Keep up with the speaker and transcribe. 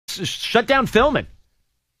Shut down filming.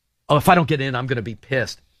 Oh, if I don't get in, I'm going to be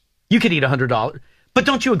pissed. You could eat $100. But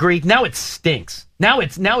don't you agree? Now it stinks.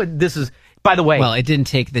 This is, by the way. Well, it didn't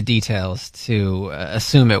take the details to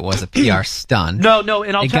assume it was a PR stunt. No,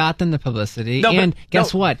 and it got them the publicity. And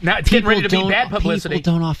guess what? Now it's getting ready to be bad publicity.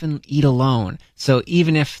 People don't often eat alone. So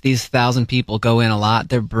even if these 1,000 people go in a lot,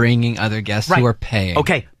 they're bringing other guests who are paying.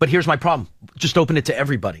 Okay, but here's my problem. Just open it to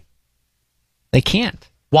everybody. They can't.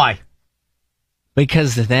 Why?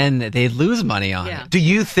 Because then they lose money on it. Do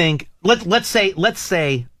you think, let's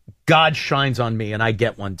say God shines on me and I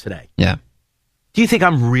get one today. Yeah. Do you think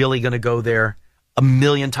I'm really going to go there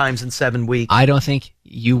 1,000,000 times in 7 weeks? I don't think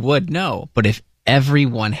you would, no. But if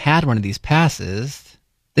everyone had one of these passes,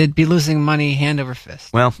 they'd be losing money hand over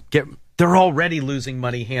fist. Well, they're already losing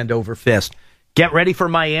money hand over fist. Get ready for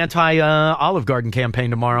my anti-Olive Garden campaign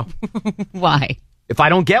tomorrow. Why? If I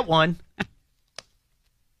don't get one,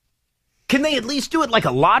 can they at least do it like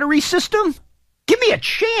a lottery system? Give me a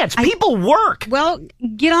chance. People work. Well,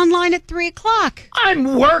 get online at 3 o'clock.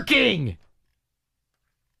 I'm working.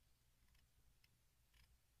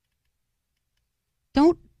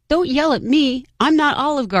 Don't yell at me. I'm not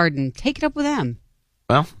Olive Garden. Take it up with them.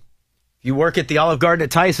 Well, if you work at the Olive Garden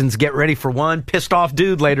at Tyson's, get ready for one pissed off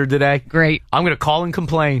dude later today. Great. I'm going to call and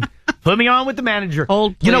complain. Put me on with the manager.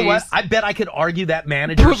 Hold, please. You know what? I bet I could argue that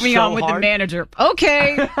manager Put me on with the manager.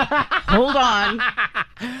 Okay. Hold on.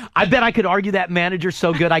 I bet I could argue that manager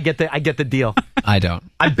so good I get the deal. I don't.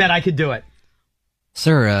 I bet I could do it.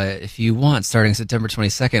 Sir, if you want, starting September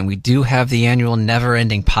 22nd, we do have the annual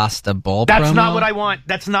never-ending pasta bowl That's promo. not what I want.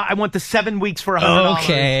 I want the 7 weeks for $100.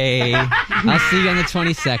 Okay. I'll see you on the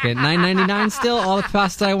 22nd. $9.99 still? All the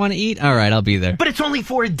pasta I want to eat? All right, I'll be there. But it's only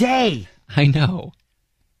for a day. I know.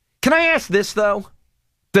 Can I ask this, though?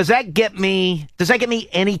 Does that get me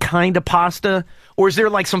any kind of pasta? Or is there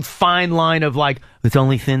like some fine line of like, it's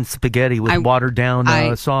only thin spaghetti with watered down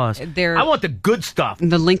sauce? I want the good stuff.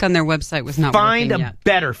 The link on their website was not Find working a yet.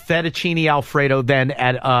 better fettuccine Alfredo than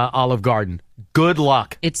at Olive Garden. Good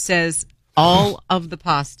luck. It says all of the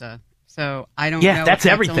pasta. So I don't know that's if that's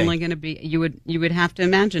everything. only going to be, you would have to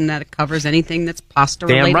imagine that it covers anything that's pasta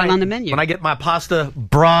related right. on the menu. When I get my pasta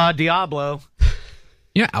Bra Diablo.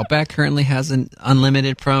 You know, Outback currently has an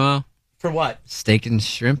unlimited promo. For what? Steak and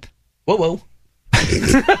shrimp. Whoa.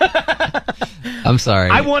 I'm sorry.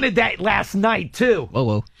 I wanted that last night, too.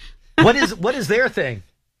 Whoa. What is their thing?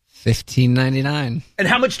 $15.99. And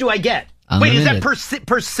how much do I get? Unlimited. Wait, is that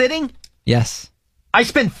per sitting? Yes. I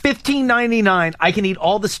spend $15.99. I can eat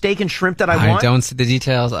all the steak and shrimp that I want? I don't see the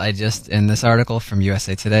details. In this article from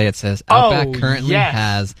USA Today, it says Outback currently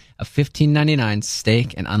has a $15.99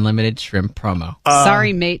 steak and unlimited shrimp promo.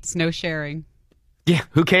 Sorry, mates, no sharing. Yeah,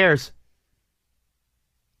 who cares?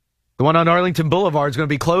 The one on Arlington Boulevard is going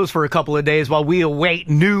to be closed for a couple of days while we await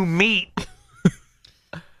new meat.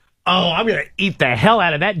 I'm going to eat the hell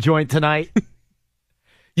out of that joint tonight.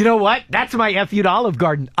 You know what? That's my FU to Olive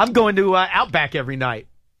Garden. I'm going to Outback every night.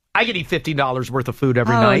 I can eat $15 worth of food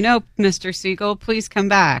every night. Oh, no, Mr. Siegel, please come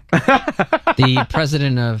back. The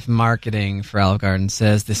president of marketing for Olive Garden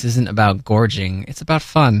says this isn't about gorging. It's about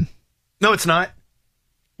fun. No, it's not.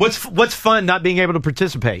 What's fun not being able to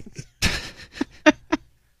participate?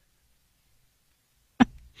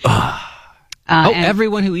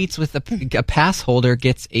 Everyone who eats with a pass holder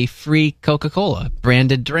gets a free Coca-Cola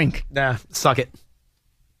branded drink. Nah, suck it.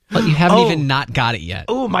 But you haven't even not got it yet.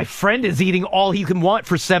 Oh, my friend is eating all he can want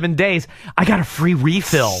for 7 days. I got a free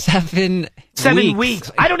refill. 7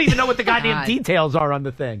 weeks. I don't even know what the goddamn details are on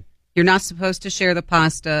the thing. You're not supposed to share the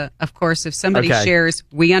pasta. Of course, if somebody shares,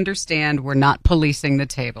 we understand. We're not policing the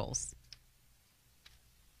tables.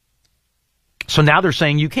 So now they're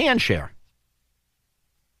saying you can share.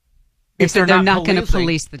 If they're not going to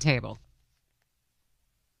police the table.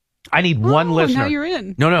 I need one listener. Now you're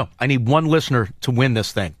in. No. I need one listener to win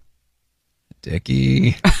this thing.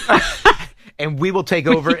 Dickie. And we will take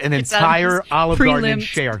over an entire Olive Garden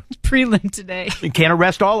share. Prelim today. You can't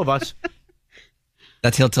arrest all of us.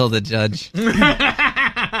 That's he'll tell the judge.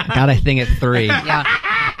 I got a thing at 3. Yeah.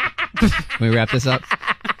 Can we wrap this up?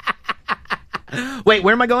 Wait,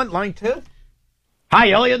 where am I going? Line 2?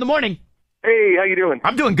 Hi, Elliot in the morning. Hey, how you doing?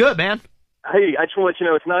 I'm doing good, man. Hey, I just want to let you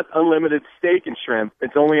know it's not unlimited steak and shrimp.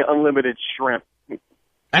 It's only unlimited shrimp.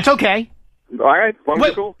 That's okay. All right.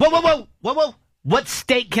 Wait, cool. Whoa. What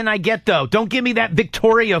steak can I get, though? Don't give me that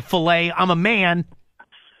Victoria filet. I'm a man.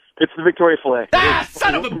 It's the Victoria filet. Ah,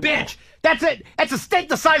 son of a bitch. That's it. That's a steak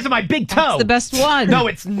the size of my big toe. That's the best one. No,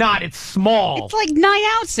 it's not. It's small. It's like 9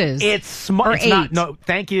 ounces. It's small. Or it's 8. Not. No,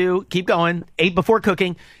 thank you. Keep going. 8 before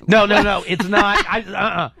cooking. No. It's not.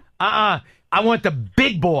 I want the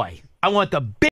big boy. I want the big